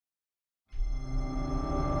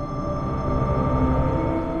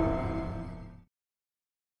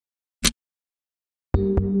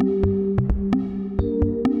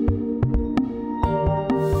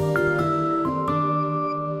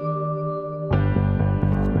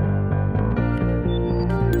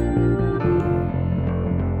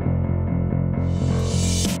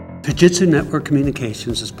Fujitsu Network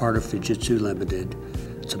Communications is part of Fujitsu Limited.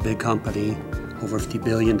 It's a big company, over $50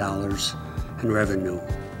 billion in revenue.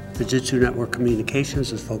 Fujitsu Network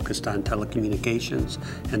Communications is focused on telecommunications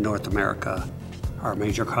in North America. Our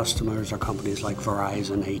major customers are companies like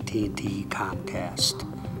Verizon, AT&T, Comcast.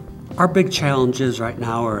 Our big challenges right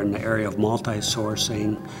now are in the area of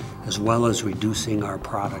multi-sourcing, as well as reducing our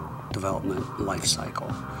product development life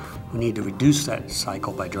cycle. We need to reduce that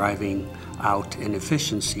cycle by driving out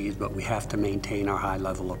inefficiencies, but we have to maintain our high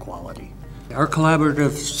level of quality. Our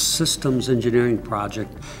collaborative systems engineering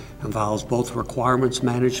project involves both requirements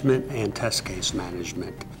management and test case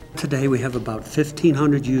management. Today we have about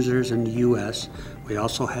 1,500 users in the US. We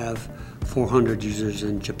also have 400 users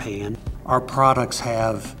in Japan. Our products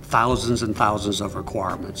have thousands and thousands of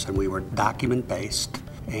requirements, and we were document-based,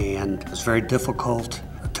 and it's very difficult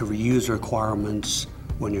to reuse requirements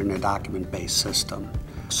when you're in a document-based system.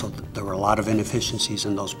 So there were a lot of inefficiencies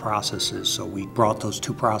in those processes, so we brought those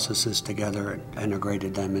two processes together and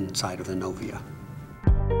integrated them inside of ENOVIA.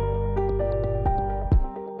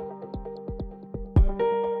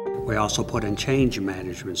 We also put in change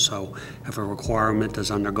management, so if a requirement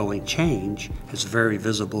is undergoing change, it's very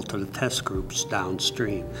visible to the test groups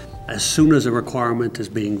downstream. As soon as a requirement is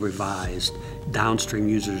being revised, downstream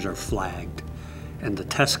users are flagged, and the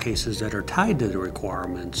test cases that are tied to the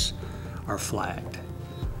requirements are flagged,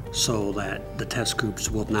 so that the test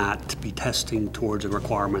groups will not be testing towards a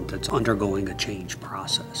requirement that's undergoing a change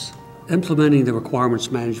process. Implementing the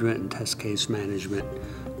requirements management and test case management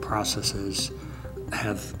processes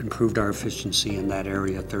have improved our efficiency in that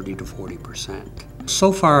area 30 to 40%.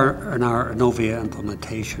 So far in our ENOVIA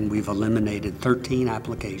implementation, we've eliminated 13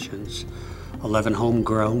 applications, 11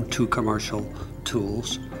 homegrown, 2 commercial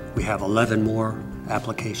tools. We have 11 more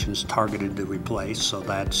applications targeted to replace, so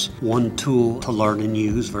that's 1 tool to learn and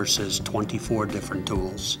use versus 24 different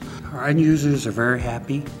tools. Our end users are very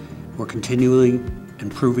happy. We're continually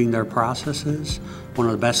improving their processes. One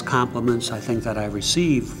of the best compliments I think that I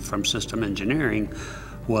received from system engineering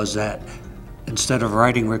was that instead of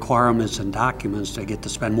writing requirements and documents, they get to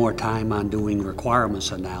spend more time on doing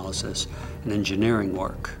requirements analysis and engineering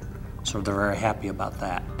work. So they're very happy about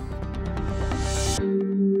that.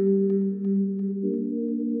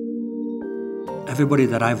 Everybody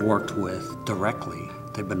that I've worked with directly,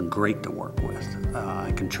 they've been great to work with.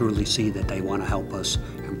 I can truly see that they want to help us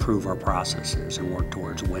improve our processes and work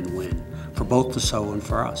towards win-win for both Dassault and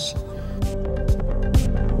for us.